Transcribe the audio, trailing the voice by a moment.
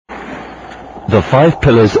The 5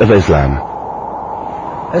 Pillars of Islam.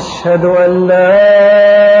 أشهد أن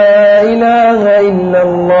لا إله إلا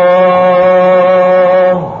الله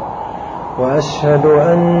وأشهد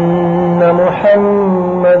أن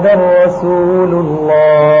محمدا رسول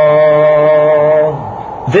الله.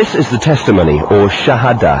 This is the testimony, or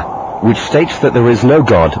Shahada, which states that there is no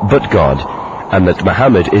God but God, and that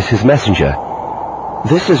Muhammad is his messenger.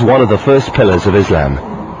 This is one of the first pillars of Islam.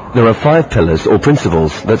 There are 5 pillars or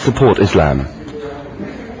principles that support Islam.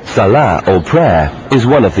 Salah, or prayer, is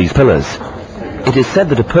one of these pillars. It is said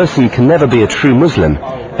that a person can never be a true Muslim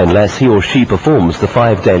unless he or she performs the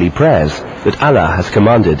 5 daily prayers that Allah has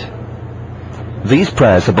commanded. These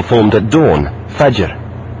prayers are performed at dawn, Fajr,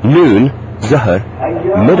 noon, Zuhr,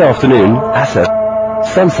 mid-afternoon, Asr,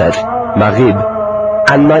 sunset, Maghrib,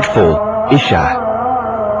 and nightfall, Isha.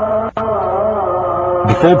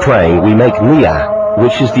 Before praying, we make Niyyah,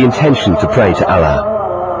 which is the intention to pray to Allah.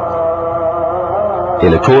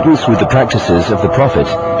 In accordance with the practices of the Prophet,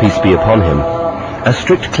 peace be upon him, a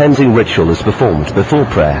strict cleansing ritual is performed before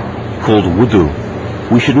prayer, called wudu.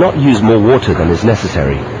 We should not use more water than is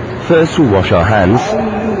necessary. First we wash our hands,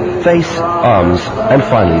 face, arms, and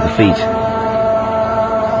finally the feet.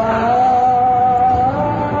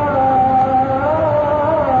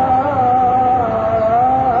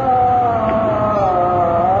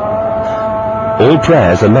 All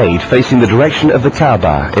prayers are made facing the direction of the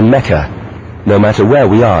Kaaba in Mecca, no matter where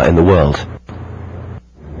we are in the world.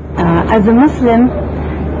 As a Muslim,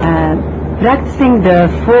 practicing the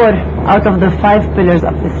 4 out of the 5 pillars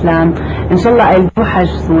of Islam, inshallah I'll do Hajj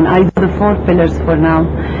soon, I do the 4 pillars for now,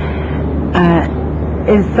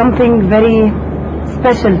 is something very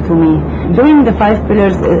special to me. Doing the 5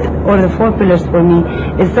 pillars or the 4 pillars for me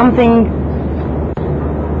is something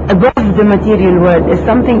above the material world, is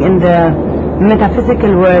something in the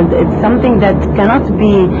metaphysical world. It's something that cannot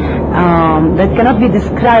be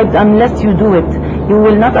described unless you do it. You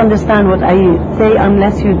will not understand what I say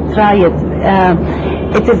unless you try it.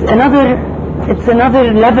 It's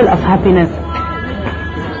another level of happiness.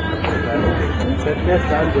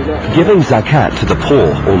 Giving zakat to the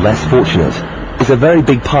poor or less fortunate is a very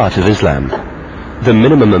big part of Islam. The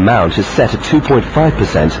minimum amount is set at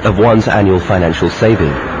 2.5% of one's annual financial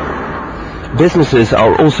saving. Businesses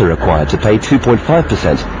are also required to pay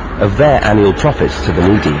 2.5% of their annual profits to the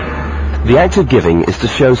needy. The act of giving is to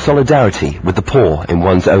show solidarity with the poor in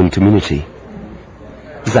one's own community.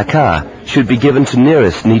 Zakah should be given to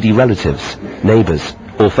nearest needy relatives, neighbors,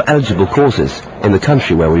 or for eligible causes in the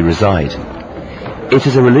country where we reside. It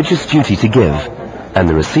is a religious duty to give, and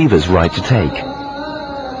the receiver's right to take.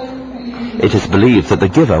 It is believed that the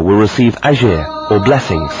giver will receive ajr, or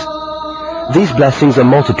blessings. These blessings are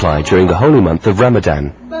multiplied during the holy month of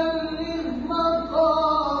Ramadan.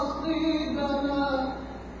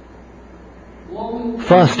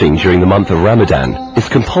 Fasting during the month of Ramadan is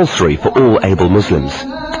compulsory for all able Muslims.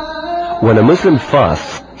 When a Muslim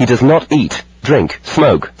fasts, he does not eat, drink,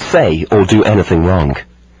 smoke, say, or do anything wrong.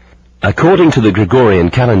 According to the Gregorian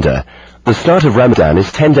calendar, the start of Ramadan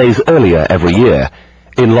is 10 days earlier every year,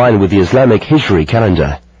 in line with the Islamic Hijri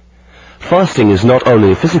calendar. Fasting is not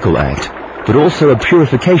only a physical act, but also a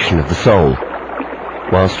purification of the soul.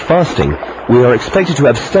 Whilst fasting, we are expected to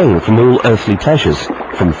abstain from all earthly pleasures,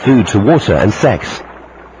 from food to water and sex.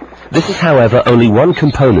 This is, however, only one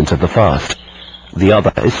component of the fast. The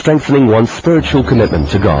other is strengthening one's spiritual commitment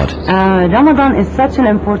to God. Ramadan is such an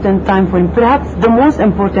important time for me, perhaps the most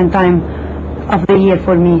important time of the year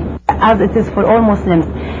for me, as it is for all Muslims.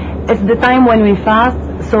 It's the time when we fast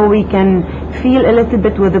so we can feel a little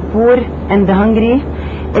bit with the poor and the hungry.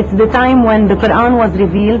 It's the time when the Quran was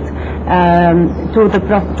revealed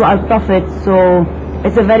to our Prophet, so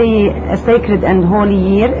it's a very sacred and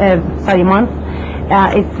holy month.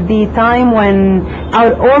 It's the time when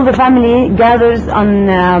all the family gathers on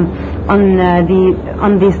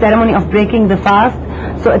the ceremony of breaking the fast.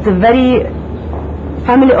 So it's a very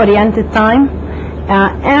family-oriented time,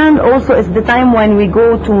 and also it's the time when we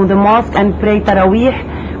go to the mosque and pray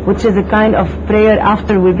Taraweeh, which is a kind of prayer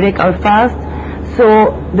after we break our fast.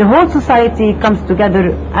 So the whole society comes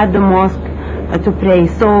together at the mosque to pray.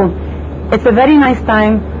 So it's a very nice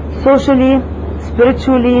time, socially,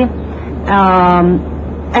 spiritually,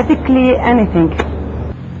 ethically, anything.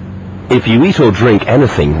 If you eat or drink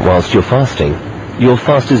anything whilst you're fasting, your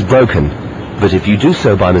fast is broken, but if you do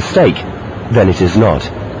so by mistake, then it is not.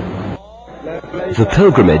 The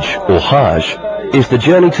pilgrimage, or Hajj, is the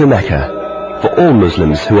journey to Mecca for all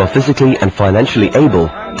Muslims who are physically and financially able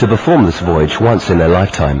to perform this voyage once in their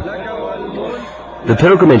lifetime. The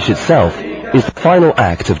pilgrimage itself is the final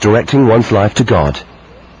act of directing one's life to God.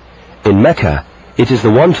 In Mecca, It is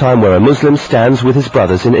the one time where a Muslim stands with his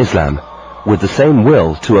brothers in Islam, with the same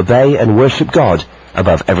will to obey and worship God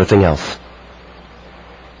above everything else.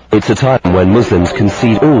 It's a time when Muslims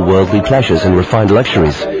concede all worldly pleasures and refined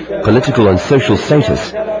luxuries, political and social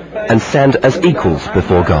status, and stand as equals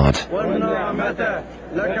before God.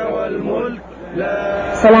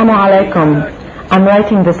 Assalamu alaikum. I'm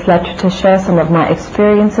writing this letter to share some of my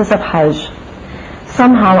experiences of Hajj.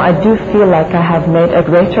 Somehow I do feel like I have made a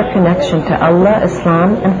greater connection to Allah,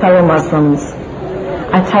 Islam, and fellow Muslims.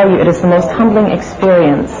 I tell you, it is the most humbling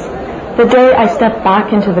experience. The day I stepped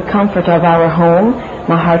back into the comfort of our home,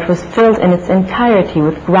 my heart was filled in its entirety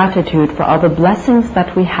with gratitude for all the blessings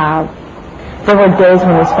that we have. There were days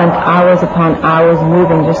when we spent hours upon hours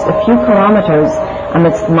moving just a few kilometers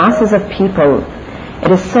amidst masses of people.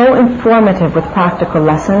 It is so informative with practical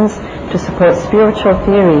lessons to support spiritual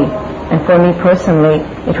theory, and for me personally,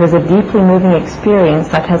 it was a deeply moving experience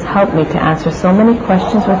that has helped me to answer so many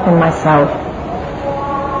questions within myself.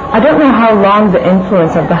 I don't know how long the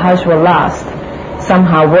influence of the Hajj will last.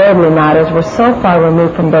 Somehow worldly matters were so far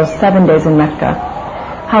removed from those 7 days in Mecca.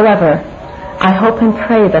 However, I hope and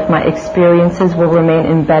pray that my experiences will remain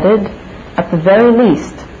embedded, at the very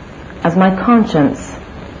least, as my conscience,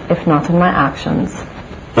 if not in my actions.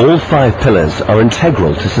 All 5 pillars are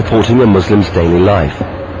integral to supporting a Muslim's daily life.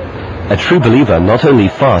 A true believer not only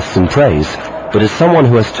fasts and prays, but is someone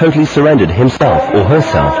who has totally surrendered himself or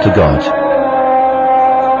herself to God.